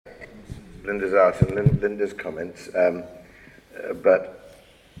Linda's art and Linda's comments, but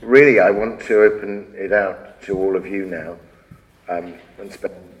really I want to open it out to all of you now, and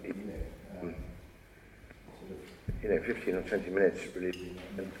spend 15 or 20 minutes really.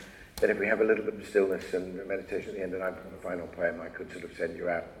 And then if we have a little bit of stillness and meditation at the end, and I've got a final poem, I could sort of send you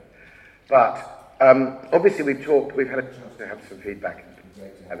out. But obviously we've had a chance to have some feedback, and it's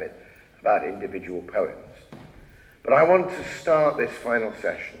great to have it, about individual poems. But I want to start this final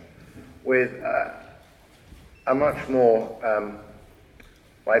session with a much more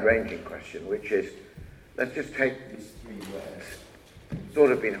wide-ranging question, which is, let's just take these three words,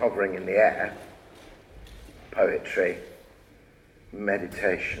 sort of been hovering in the air: poetry,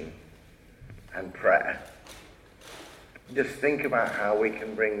 meditation, and prayer. Just think about how we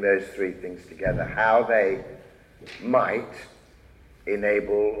can bring those three things together, how they might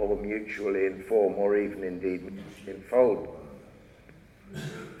enable or mutually inform or even indeed mutually enfold.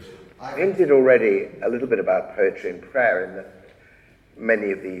 I hinted already a little bit about poetry and prayer in that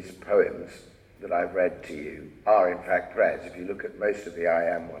many of these poems that I've read to you are in fact prayers. If you look at most of the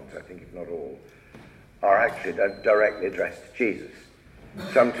I Am ones, I think if not all, are actually directly addressed to Jesus.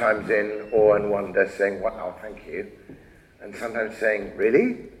 Sometimes in awe and wonder saying, wow, thank you. And sometimes saying,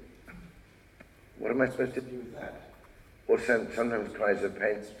 really? What am I supposed to do with that? Or sometimes cries of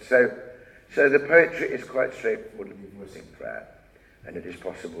pain. So the poetry is quite straightforwardly voicing prayer. And it is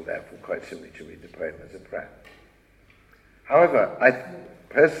possible, therefore, quite simply to read the poem as a prayer. However, I think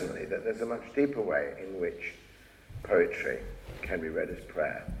personally that there's a much deeper way in which poetry can be read as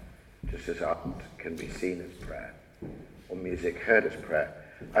prayer, just as art can be seen as prayer, or music heard as prayer.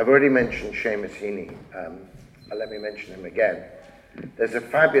 I've already mentioned Seamus Heaney. Let me mention him again. There's a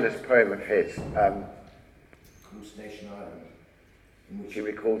fabulous poem of his called Station Island, in which he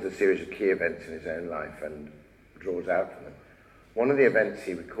recalls a series of key events in his own life and draws out from them. One of the events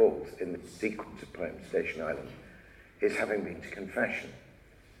he recalls in the sequence of poems, Station Island, is having been to confession.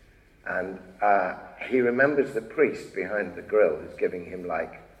 And he remembers the priest behind the grill who's giving him,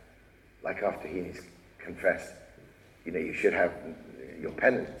 like after he's confessed, you should have your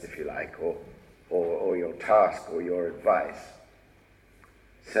penance, if you like, or your task, or your advice.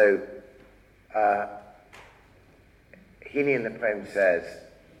 So, Heaney in the poem says,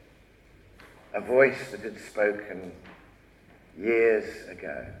 a voice that had spoken years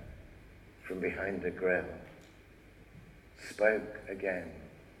ago from behind a grill spoke again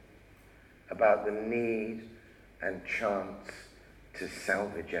about the need and chance to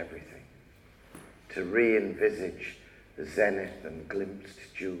salvage everything, to re-envisage the zenith and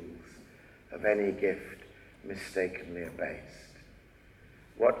glimpsed jewels of any gift mistakenly abased.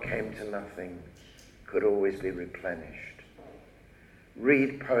 What came to nothing could always be replenished.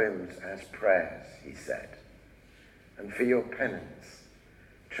 Read poems as prayers, he said, and for your penance,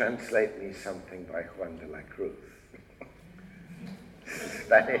 translate me something by Juan de la Cruz.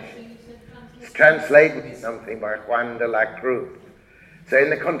 Spanish. Translate me something by Juan de la Cruz. So in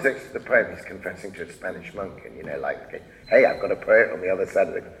the context of the poem, he's confessing to a Spanish monk, and hey, I've got a poet on the other side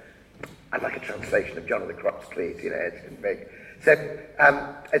of the... I'd like a translation of John of the Cross, please. It's big. So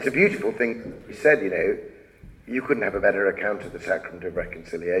it's a beautiful thing. He said, you couldn't have a better account of the sacrament of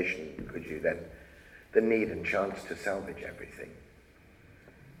reconciliation, could you, than the need and chance to salvage everything,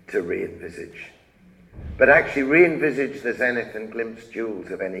 to re-envisage. But actually re-envisage the zenith and glimpsed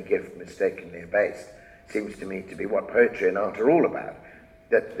jewels of any gift mistakenly abased seems to me to be what poetry and art are all about.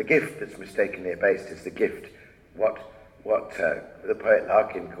 That the gift that's mistakenly abased is the gift, what the poet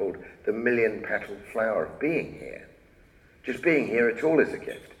Larkin called the million-petaled flower of being here. Just being here at all is a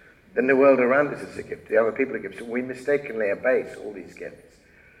gift. Then the world around us is a gift. The other people are gifts. We mistakenly abase all these gifts.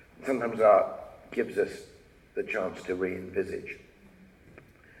 Sometimes art gives us the chance to re-envisage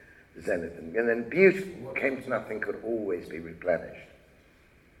the zenith. And then beautiful, what came to nothing could always be replenished.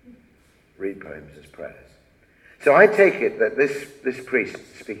 Read poems as prayers. So I take it that this priest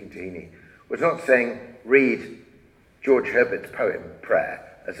speaking to Heaney was not saying read George Herbert's poem, Prayer,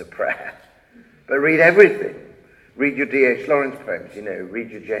 as a prayer, but read everything. Read your D.H. Lawrence poems,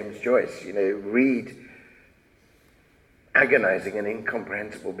 read your James Joyce, read agonizing and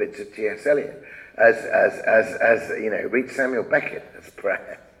incomprehensible bits of T.S. Eliot read Samuel Beckett as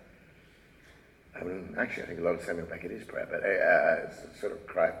prayer. Actually, I think a lot of Samuel Beckett is prayer, but it's a sort of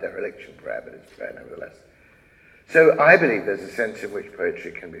cry of dereliction prayer, but it's prayer nevertheless. So I believe there's a sense in which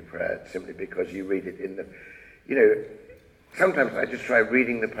poetry can be prayer simply because you read it in the, sometimes I just try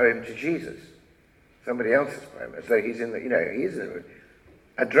reading the poem to Jesus, somebody else's poem, as though he's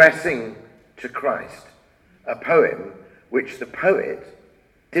addressing to Christ a poem which the poet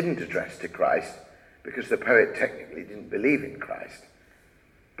didn't address to Christ because the poet technically didn't believe in Christ.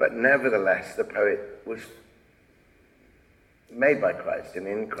 but nevertheless the poet was made by Christ and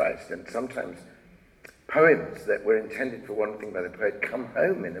in Christ, and sometimes poems that were intended for one thing by the poet come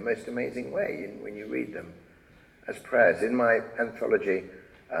home in the most amazing way when you read them as prayers. In my anthology,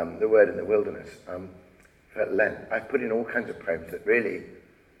 The Word in the Wilderness, for Lent, I've put in all kinds of poems that really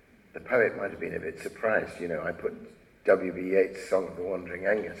the poet might have been a bit surprised. I put W.B. Yeats' Song of the Wandering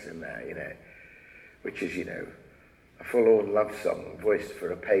Aengus in there, which is, a forlorn love song voiced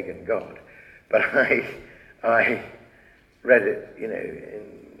for a pagan god. But I read it,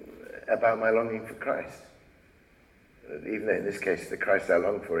 about my longing for Christ. Even though in this case the Christ I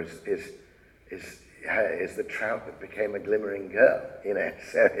long for is the trout that became a glimmering girl,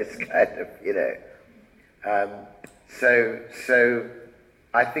 So it's kind of, so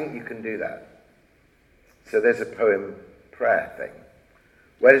I think you can do that. So there's a poem prayer thing.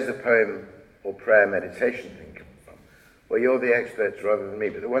 Where does the poem or prayer meditation thing come from? Well, you're the experts rather than me,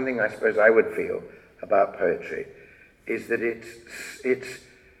 but the one thing I suppose I would feel about poetry is that it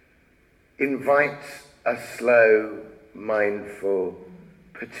invites a slow, mindful,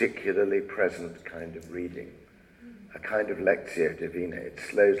 particularly present kind of reading, a kind of lectio divina. It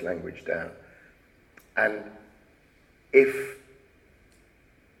slows language down. And if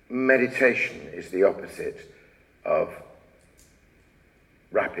meditation is the opposite of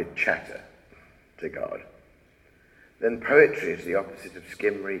rapid chatter to God, then poetry is the opposite of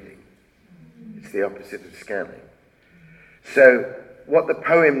skim reading. It's the opposite of scanning. So what the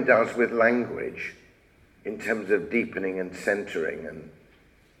poem does with language in terms of deepening and centering and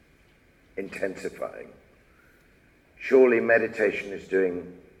intensifying, surely meditation is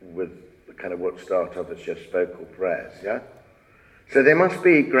doing with kind of what start off as just vocal prayers, yeah? So they must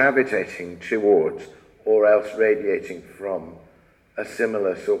be gravitating towards or else radiating from a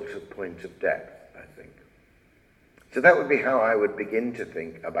similar sort of point of depth, I think. So that would be how I would begin to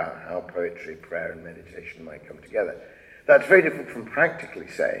think about how poetry, prayer and meditation might come together. That's very different from practically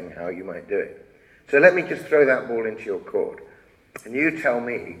saying how you might do it. So let me just throw that ball into your court, and you tell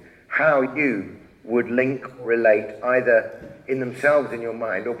me how you would link, relate, either in themselves in your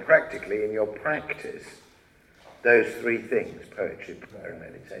mind or practically in your practice, those three things, poetry, prayer and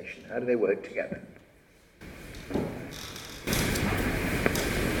meditation. How do they work together?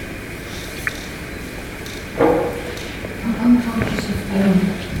 I'm conscious of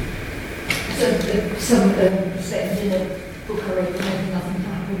some statements in a book I read, Making Nothing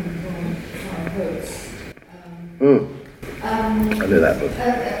Happen, by poets. I know that book.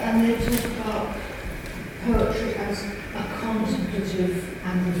 And they talk about poetry as a contemplative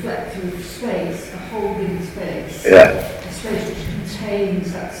and reflective space, a holding space. Yeah. A space which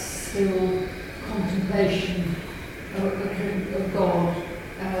contains that still contemplation of God,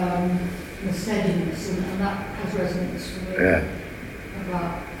 the steadiness, and that has resonance for me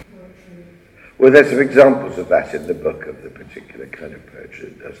about poetry. Well, there's some examples of that in the book, of the particular kind of poetry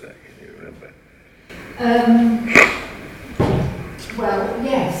that does that. Can you remember? Well,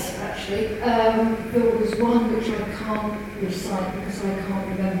 yes, actually. There was one which I can't recite because I can't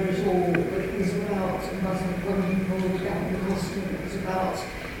remember it all, but it was about a Muslim woman called Gavin. It was about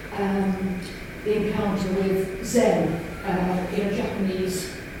the encounter with Zen in a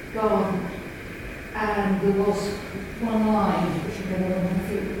Japanese garden. And there was one line, which I don't know, I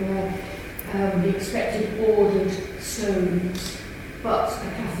think, where he expected ordered stones, but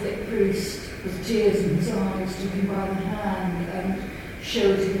a Catholic priest with tears in his eyes took him by the hand and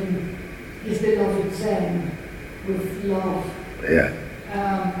showed him his beloved Zen with love. Yeah.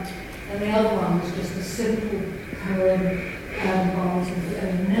 And the other one was just a simple poem by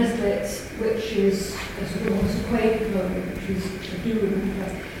Nesbitt, which is a sort of almost a Quaker poem, which is a doom,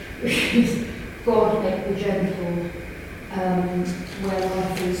 which is God make the gentle, where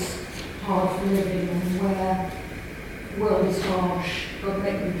life is hard for living and where the world is harsh, God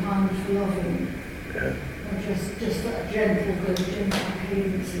make me kind for loving. Yeah. And just that gentle, those gentle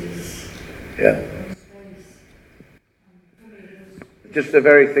cadences. Yeah. Just the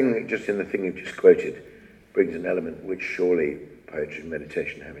very thing, just in the thing you've just quoted, brings an element which surely poetry and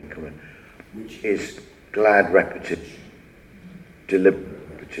meditation have in common, which is glad repetition, deliberate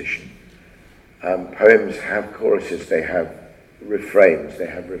repetition. Poems have choruses, they have refrains, they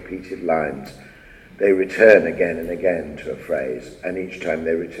have repeated lines. They return again and again to a phrase, and each time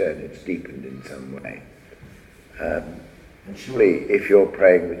they return, it's deepened in some way. And surely, if you're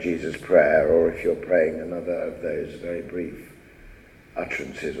praying the Jesus Prayer, or if you're praying another of those very brief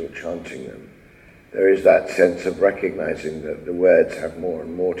utterances or chanting them, there is that sense of recognizing that the words have more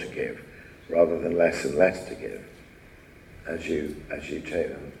and more to give, rather than less and less to give, as you take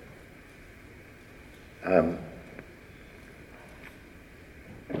them.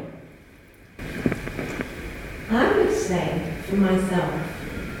 I would say, for myself,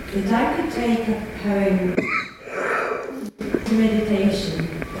 that I could take a poem to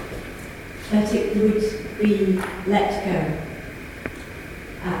meditation, but it would be let go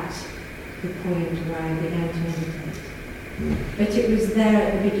at the point where I began to meditate. But it was there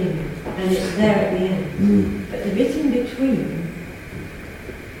at the beginning, and it's there at the end. But the bit in between,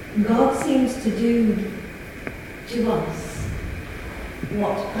 God seems to do to us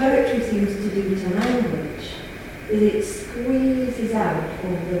what poetry seems to do to language, is it squeezes out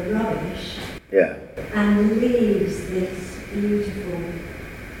all the rubbish and leaves this beautiful,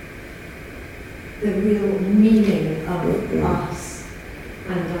 the real meaning of us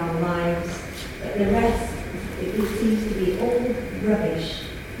and our lives. But the rest, it seems to be all rubbish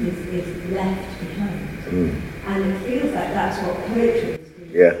is left behind. And it feels like that's what poetry is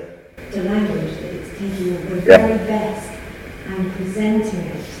doing to language, that it's taking the very best and presenting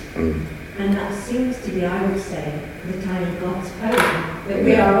it. And that seems to be, I would say, the time of God's poem, that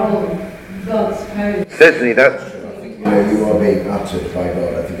we are all God's poem. Certainly that's... You are being uttered by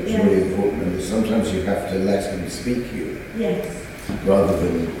God. I think it's really important, and sometimes you have to let Him speak you. Yes. Rather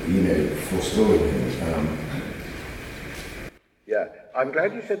than, forestalling Him. I'm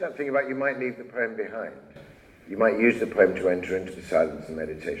glad you said that thing about you might leave the poem behind. You might use the poem to enter into the silence and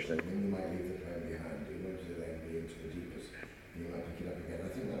meditation. And you might leave the poem behind in order to then be into the deepest. And you might pick it up again. I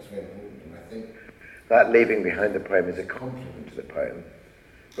think that's very important, and I think that leaving behind the poem is a compliment to the poem,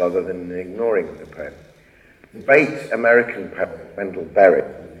 rather than an ignoring of the poem. The great American poet, Wendell Berry,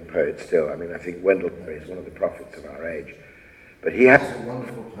 poet still, I think Wendell Berry is one of the prophets of our age, but he has a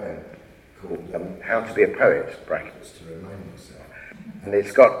wonderful poem called How to Be a Poet, brackets. To remind myself. And it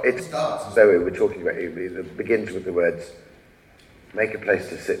starts, so we were talking about, it begins with the words, make a place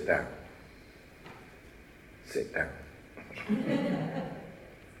to sit down. Sit down.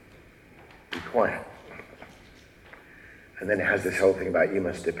 Be quiet. And then it has this whole thing about you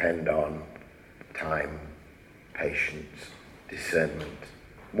must depend on time, patience, discernment,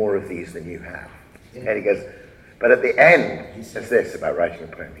 more of these than you have. And he goes, but at the end, he says this about writing a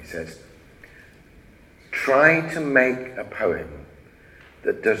poem. He says, try to make a poem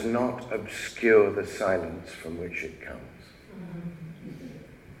that does not obscure the silence from which it comes.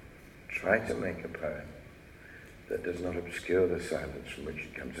 Try to make a poem that does not obscure the silence from which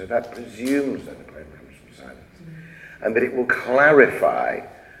it comes. So that presumes that the poem comes from silence, and that it will clarify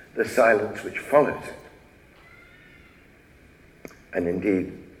the silence which follows it. And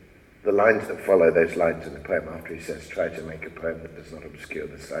indeed, the lines that follow those lines in the poem, after he says, try to make a poem that does not obscure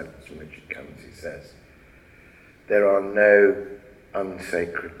the silence from which it comes, he says, there are no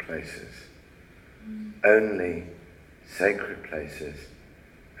unsacred places, only sacred places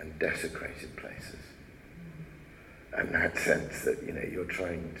and desecrated places. And that sense that, you're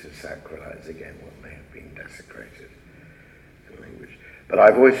trying to sacralize again what may have been desecrated in language. But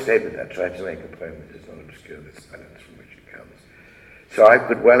I've always stayed with that, try to make a poem that does not obscure the silence from which it comes. So I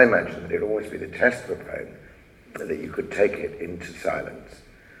could well imagine that it would always be the test of a poem, that you could take it into silence,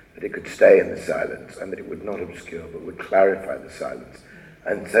 that it could stay in the silence, and that it would not obscure, but would clarify the silence.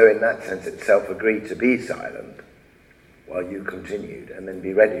 And so in that sense itself agreed to be silent while you continued, and then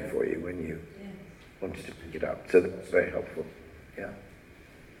be ready for you when you wanted to pick it up. So that's very helpful. Yeah.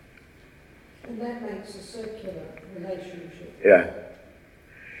 And that makes a circular relationship. Yeah.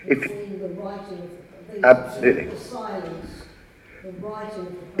 Between the writing of absolutely. The silence, the writing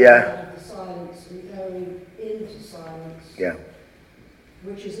of the silence, and going into silence. Yeah.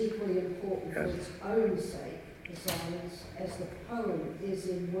 Which is equally important for its own sake, the silence, as the poem is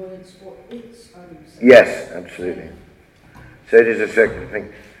in words for its own sake. Yes, absolutely. So it is a circular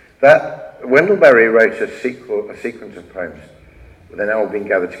thing. That Wendell Berry wrote a sequence of poems, they're now all being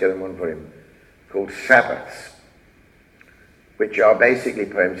gathered together in one volume, called Sabbaths, which are basically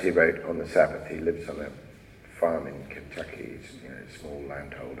poems he wrote on the Sabbath. He lives on a farm in Kentucky. He's a small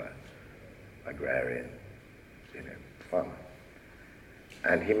landholder, agrarian, farmer.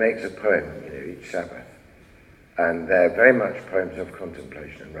 And he makes a poem, each Sabbath. And they're very much poems of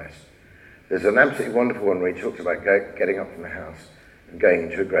contemplation and rest. There's an absolutely wonderful one where he talks about getting up from the house and going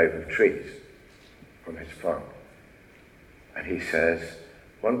into a grove of trees on his farm. And he says,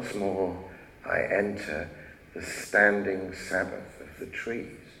 once more I enter the standing Sabbath of the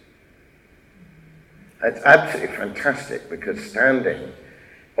trees. It's absolutely fantastic, because standing,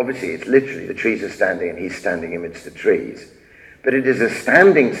 obviously it's literally the trees are standing and he's standing amidst the trees. But it is a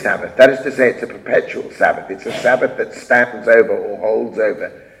standing Sabbath. That is to say, it's a perpetual Sabbath. It's a Sabbath that stands over or holds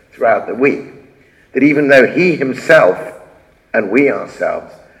over throughout the week. That even though he himself and we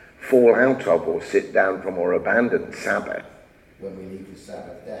ourselves fall out of or sit down from or abandon Sabbath, when we leave the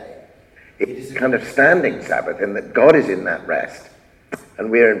Sabbath day, It's kind of standing Sabbath, in that God is in that rest,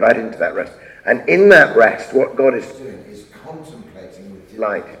 and we are invited into that rest. And in that rest, what God is doing is contemplating with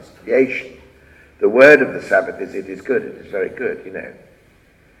delight His creation. The word of the Sabbath is, it is good, it is very good, you know.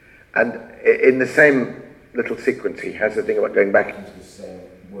 And in the same little sequence, he has the thing about going back into the same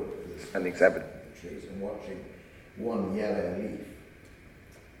wood, the standing Sabbath of the trees, and watching one yellow leaf.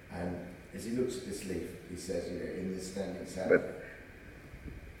 And as he looks at this leaf, he says, you know, in this standing Sabbath,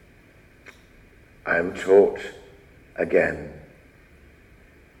 I am taught again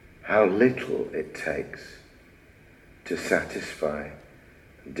how little it takes to satisfy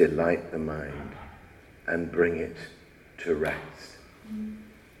and delight the mind and bring it to rest.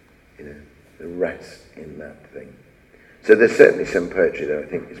 You know, the rest in that thing. So there's certainly some poetry that I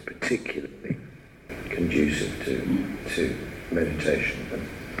think is particularly conducive to meditation and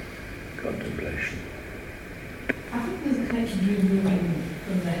contemplation. I think there's a connection between moving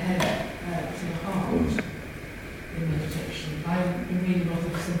from the head to the heart in meditation. I've been reading a lot of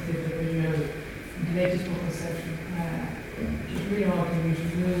something that we know in the latest book on Social Prayer, which is really arguing we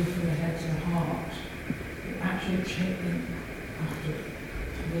should move from the head to the heart. It actually changing after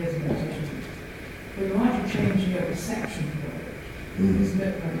years of meditation. But you're actually changing your perception of it. Isn't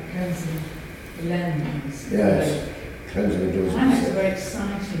it? Like cleansing the lens. Yes. Cleansing the doors. I think it's very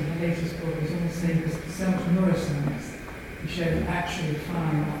exciting. The latest book is almost saying there's so much neuroscience to show that actually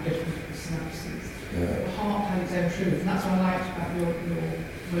fire out different synapses. Yeah. The heart has its own truth, and that's what I liked about your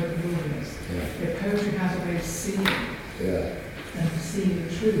work in wilderness. Yeah. The poetry has a way of seeing and perceiving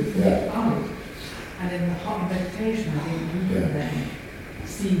truth, and it's valid. And in the heart meditation, I think you can then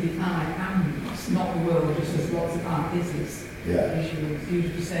see the I am, not the world, just as lots of I is. As you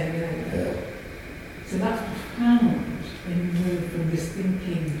usually say earlier. So that's profound when you move from this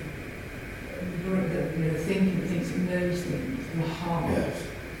thinking, thinking thinks it knows things, the heart.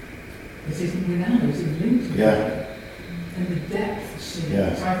 It isn't without, it's linked to it. And the depth of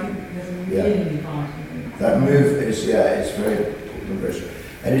seeing. So I think there's a really vital thing. That move is, it's very important.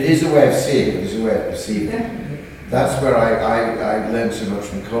 And it is a way of seeing, it is a way of perceiving. Definitely. That's where I learned so much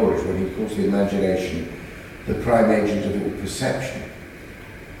from Coleridge, when he calls the imagination the prime agent of all perception.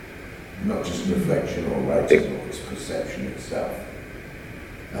 Not just reflection or writing, or it's perception itself.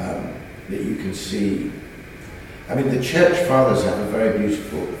 That you can see. I mean, the Church Fathers have a very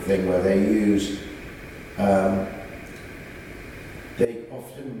beautiful thing where they use, they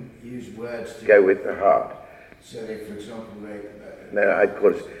often use words to go with the heart. So they, for example,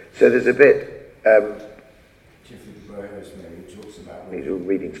 so there's a bit, Tiffany maybe talks about when he's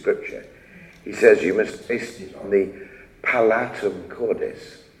reading scripture. He says you must taste it on the palatum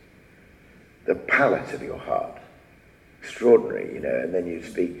cordis, the palate of your heart. Extraordinary, and then you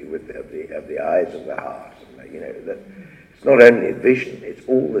speak of the eyes of the heart, and, that it's not only a vision, it's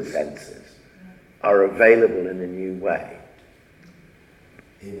all the senses are available in a new way.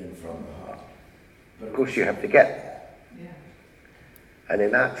 In and from the heart. But of course you have to get there. Yeah. And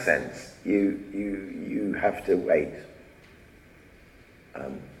in that sense, you have to wait.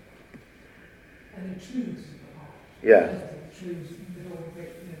 And the truths of the heart. Yeah. The truths with all the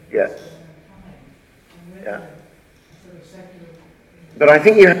Yeah. But I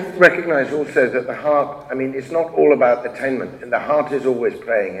think you have to recognize also that the heart, it's not all about attainment, and the heart is always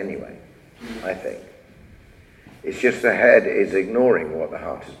praying anyway, I think. It's just the head is ignoring what the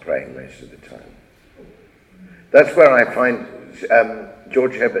heart is praying most of the time. That's where I find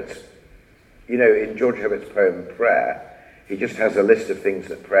George Herbert's, in George Herbert's poem Prayer, he just has a list of things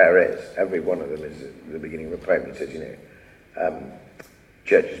that prayer is. Every one of them is at the beginning of a poem. He says,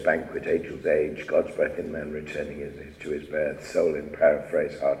 church's banquet, angel's age, God's breath in man returning to his birth, soul in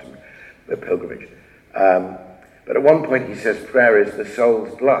paraphrase, heart in the pilgrimage. But at one point he says prayer is the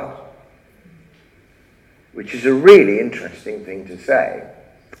soul's blood, which is a really interesting thing to say.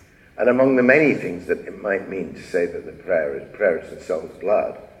 And among the many things that it might mean to say that the prayer is the soul's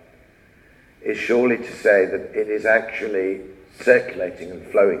blood, is surely to say that it is actually circulating and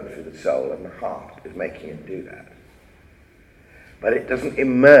flowing through the soul, and the heart is making it do that. But it doesn't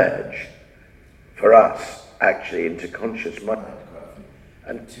emerge for us actually into conscious mind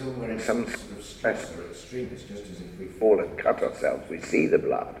until we're in some sort of stress or extreme. It's just as if we fall and cut ourselves, we see the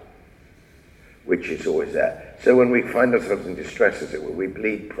blood, which is always there. So when we find ourselves in distress, as it were, we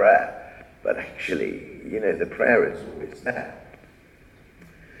bleed prayer, but actually, the prayer is always there.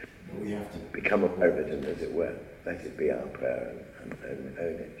 But we have to become aware of it, and as it were, let it be our prayer and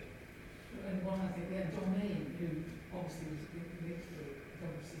own it. And one, I think, John Main, who obviously was linked to the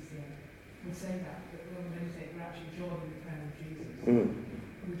CCM, would say that when we meditate, we're actually joining the prayer of Jesus.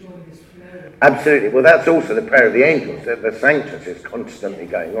 We're joining this flow. Absolutely. Well, that's also the prayer of the angels. The Sanctus is constantly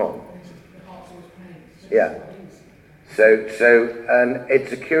going on. Yeah. So, and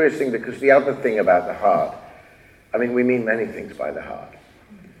it's a curious thing because the other thing about the heart, I mean, we mean many things by the heart.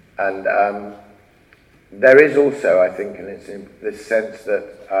 And there is also, I think, and it's in this sense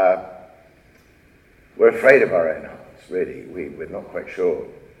that we're afraid of our own hearts, really. We're not quite sure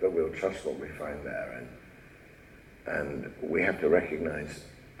that we'll trust what we find there. And we have to recognize,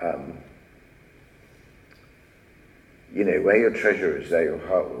 where your treasure is, there your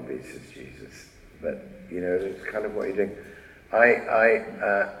heart will be, says Jesus. But, it's kind of what you're doing.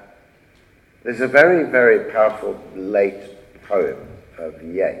 There's a very, very powerful late poem of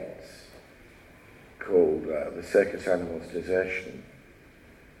Yeats called The Circus Animal's Desertion,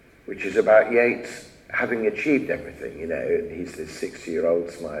 which is about Yeats having achieved everything, and he's this 60-year-old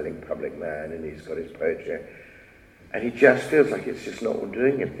smiling public man, and he's got his poetry, and he just feels like it's just not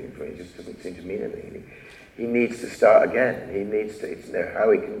doing anything for him. It just doesn't seem to mean anything. He needs to start again. He needs to know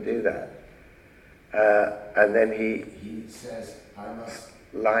how he can do that. And then he says, I must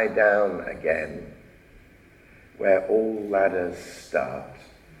lie down again where all ladders start,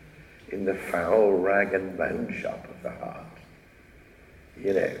 in the foul rag and bone shop of the heart.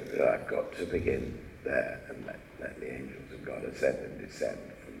 I've got to begin there and let the angels of God ascend and descend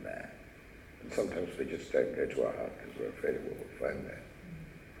from there. And sometimes we just don't go to our heart because we're afraid of what we'll find there.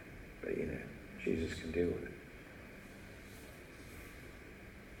 But Jesus can deal with it.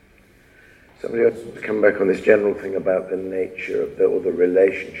 Somebody else wants to come back on this general thing about the nature of or the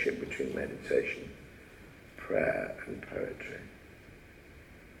relationship between meditation, prayer, and poetry.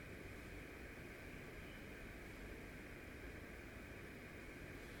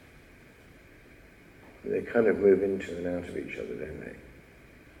 They kind of move into and out of each other, don't they?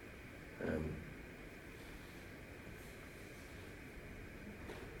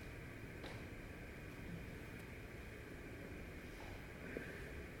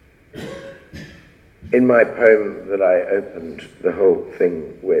 In my poem that I opened the whole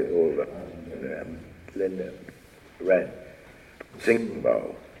thing with, or Linda read, Singing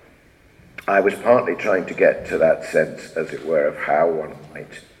Bowl, I was partly trying to get to that sense, as it were, of how one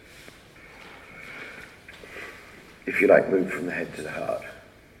might, if you like, move from the head to the heart.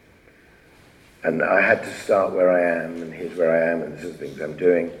 And I had to start where I am, and here's where I am, and this is the things I'm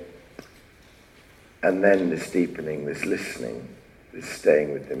doing. And then this deepening, this listening, this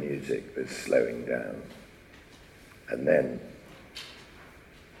staying with the music, this slowing down. And then,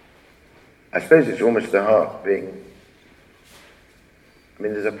 I suppose it's almost the heart being,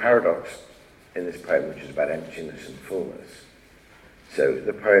 there's a paradox in this poem which is about emptiness and fullness. So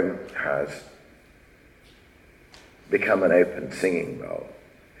the poem has become an open singing bowl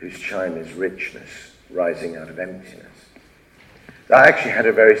whose chime is richness rising out of emptiness. That actually had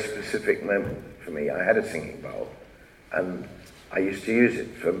a very specific moment for me. I had a singing bowl, and I used to use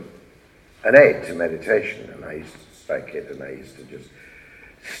it for an aid to meditation, and I used to strike it, and I used to just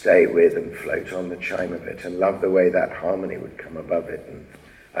stay with and float on the chime of it and love the way that harmony would come above it, and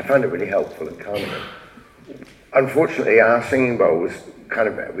I found it really helpful and calming. Unfortunately, our singing bowl was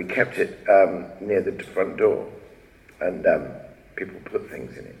we kept it near the front door, and people put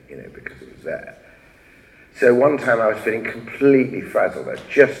things in it, because it was there. So one time I was feeling completely frazzled. I was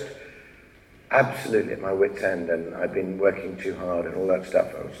just absolutely at my wit's end, and I'd been working too hard and all that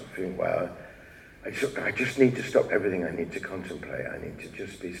stuff. I was feeling, wow, I just need to stop everything. I need to contemplate. I need to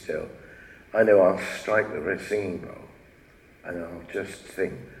just be still. I know I'll strike the singing bowl, and I'll just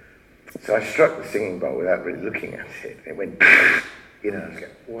sing. So I struck the singing bowl without really looking at it. It went, I was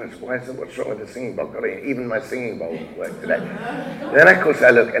going, what's wrong with the singing bowl? God, even my singing bowl doesn't work today. Then, of course,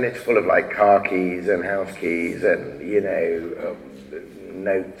 I look, and it's full of car keys and house keys and,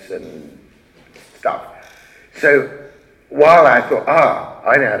 notes and stuff. So while I thought,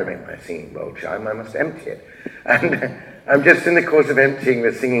 I know how to make my singing bowl chime, I must empty it. And I'm just in the course of emptying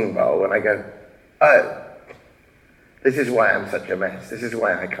the singing bowl, and I go, this is why I'm such a mess. This is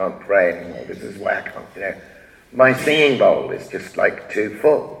why I can't pray anymore. This is why I can't, my singing bowl is just too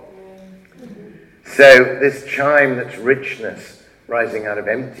full. So this chime that's richness rising out of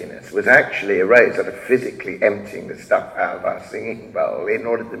emptiness was actually arose out of physically emptying the stuff out of our singing bowl in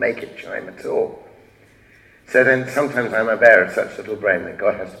order to make it chime at all. So then sometimes I'm aware of such little brain that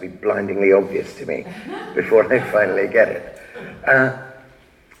God has to be blindingly obvious to me before I finally get it.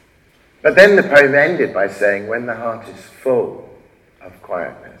 But then the poem ended by saying, when the heart is full of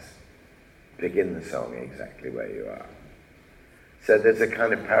quietness, begin the song exactly where you are. So there's a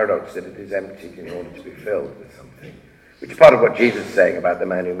kind of paradox that it is emptied in order to be filled with something, which is part of what Jesus is saying about the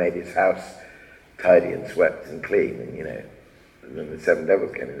man who made his house tidy and swept and clean, and then the 7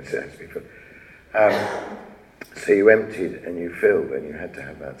 devils came in and said, so you emptied and you filled, and you had to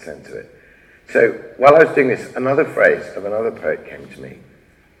have that sense of it. So while I was doing this, another phrase of another poet came to me.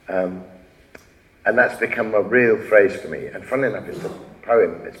 And that's become a real phrase for me. And funnily enough, it's a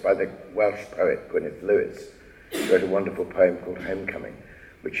poem. It's by the Welsh poet Gwyneth Lewis. She wrote a wonderful poem called Homecoming,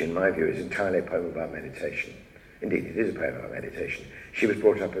 which in my view is entirely a poem about meditation. Indeed, it is a poem about meditation. She was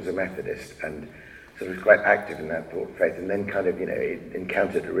brought up as a Methodist and sort of was quite active in that thought faith, and then kind of,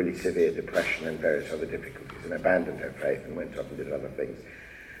 encountered a really severe depression and various other difficulties and abandoned her faith and went off and did other things.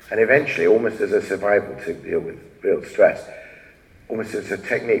 And eventually, almost as a survival to deal with real stress, almost as a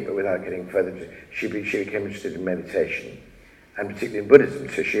technique, but without getting further, she became interested in meditation, and particularly in Buddhism.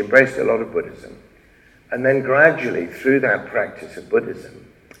 So she embraced a lot of Buddhism. And then gradually, through that practice of Buddhism,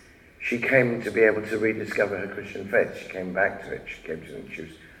 she came to be able to rediscover her Christian faith. She came back to it.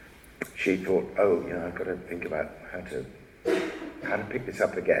 She thought, I've got to think about how to pick this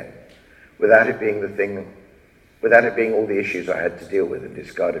up again, without it being all the issues I had to deal with and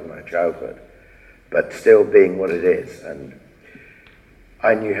discard in my childhood, but still being what it is. And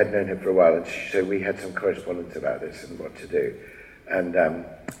I had known her for a while, and so we had some correspondence about this and what to do. And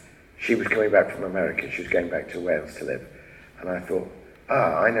she was coming back from America. She was going back to Wales to live. And I thought,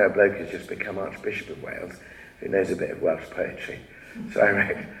 I know a bloke who's just become Archbishop of Wales, who knows a bit of Welsh poetry. So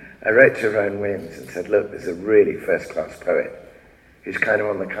I wrote to Rowan Williams and said, look, there's a really first-class poet who's kind of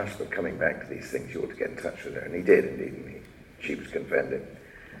on the cusp of coming back to these things. You ought to get in touch with her. And he did, indeed. And she was confirmed in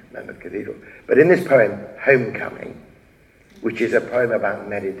Lambeth Cathedral. But in this poem, Homecoming, which is a poem about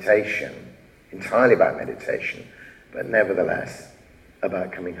meditation, entirely about meditation, but nevertheless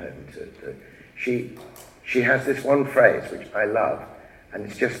about coming home to she has this one phrase which I love, and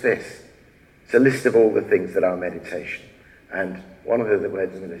it's just this. It's a list of all the things that are meditation. And one of the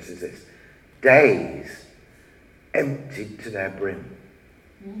words in the list is this: days emptied to their brim.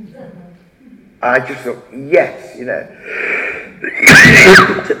 I just thought, yes,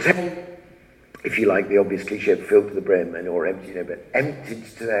 to take, if you like, the obvious cliche of filled to the brim or empty, but emptied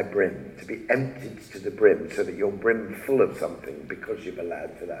to their brim, to be emptied to the brim so that your brim full of something because you've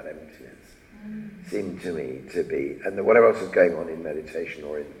allowed for that emptiness, seemed to me to be, and whatever else is going on in meditation,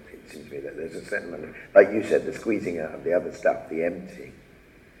 or it seems to me that there's a certain amount of, like you said, the squeezing out of the other stuff, the empty,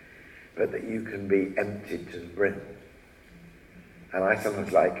 but that you can be emptied to the brim. And I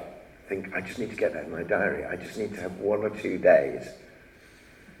sometimes think, I just need to get that in my diary. I just need to have 1 or 2 days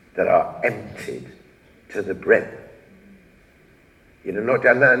that are emptied to the brim. And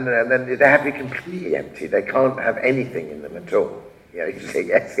then they have to be completely empty. They can't have anything in them at all. You say,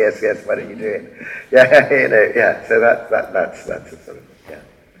 yes, why don't you do it? Yeah, so that's a sort of,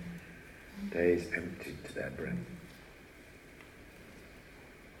 days emptied to their brim.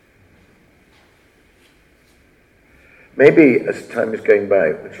 Maybe as time is going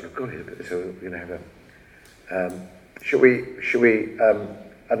by, so we're going to have should we,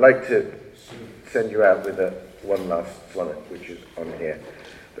 I'd like to send you out with one last sonnet, which is on here.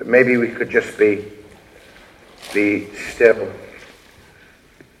 But maybe we could just be still,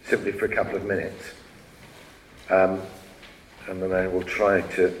 simply for a couple of minutes. And then I will try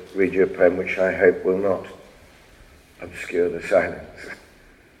to read you a poem which I hope will not obscure the silence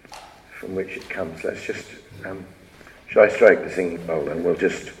from which it comes. Let's just, shall I strike the singing bowl, and we'll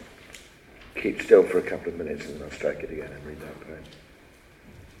just keep still for a couple of minutes, and I'll strike it again and read that poem.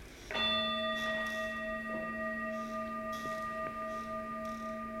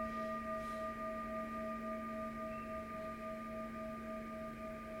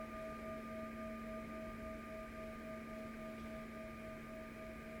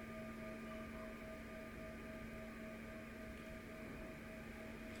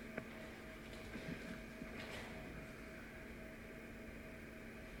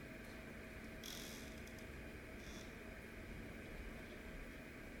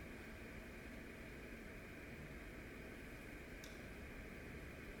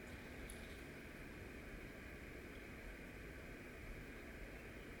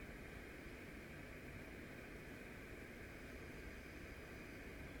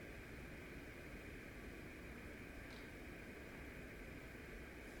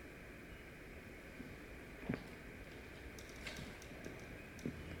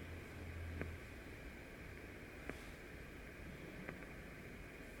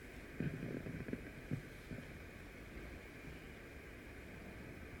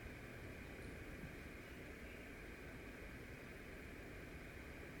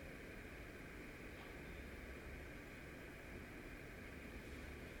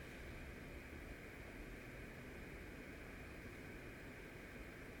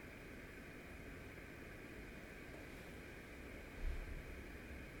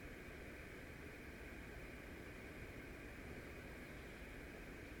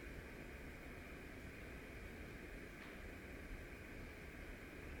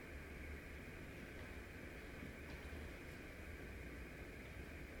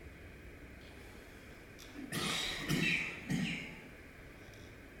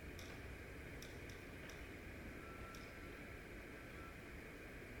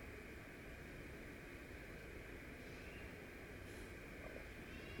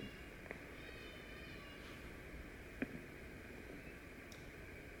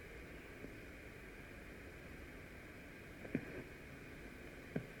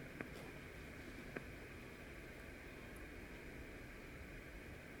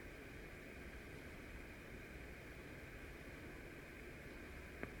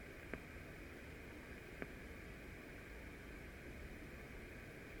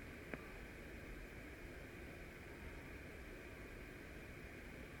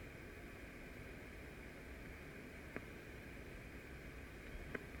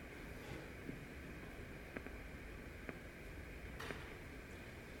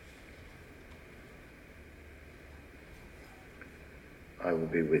 I will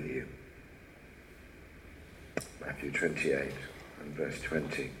be with you. Matthew 28 and verse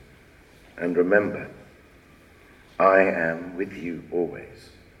 20. And remember, I am with you always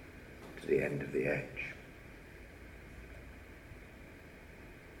to the end of the age.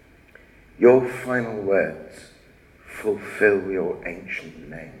 Your final words fulfill your ancient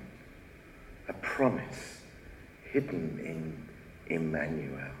name, a promise hidden in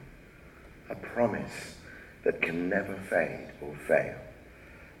Emmanuel, a promise that can never fade or fail.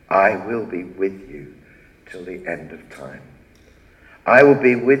 I will be with you till the end of time. I will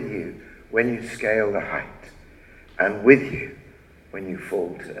be with you when you scale the height, and with you when you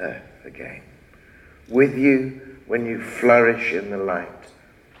fall to earth again. With you when you flourish in the light,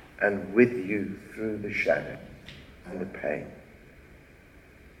 and with you through the shadow and the pain.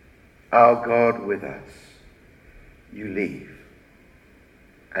 Our God with us, you leave,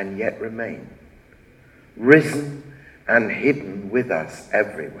 and yet remain, risen and hidden with us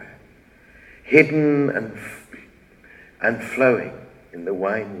everywhere, hidden and flowing in the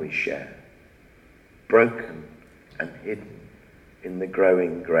wine we share, broken and hidden in the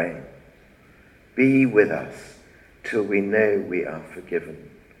growing grain. Be with us till we know we are forgiven.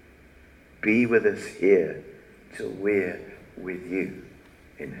 Be with us here till we're with you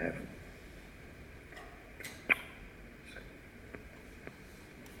in heaven.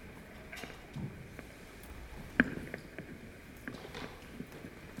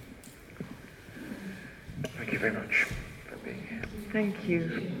 Thank you very much for being here. Thank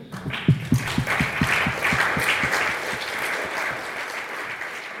you.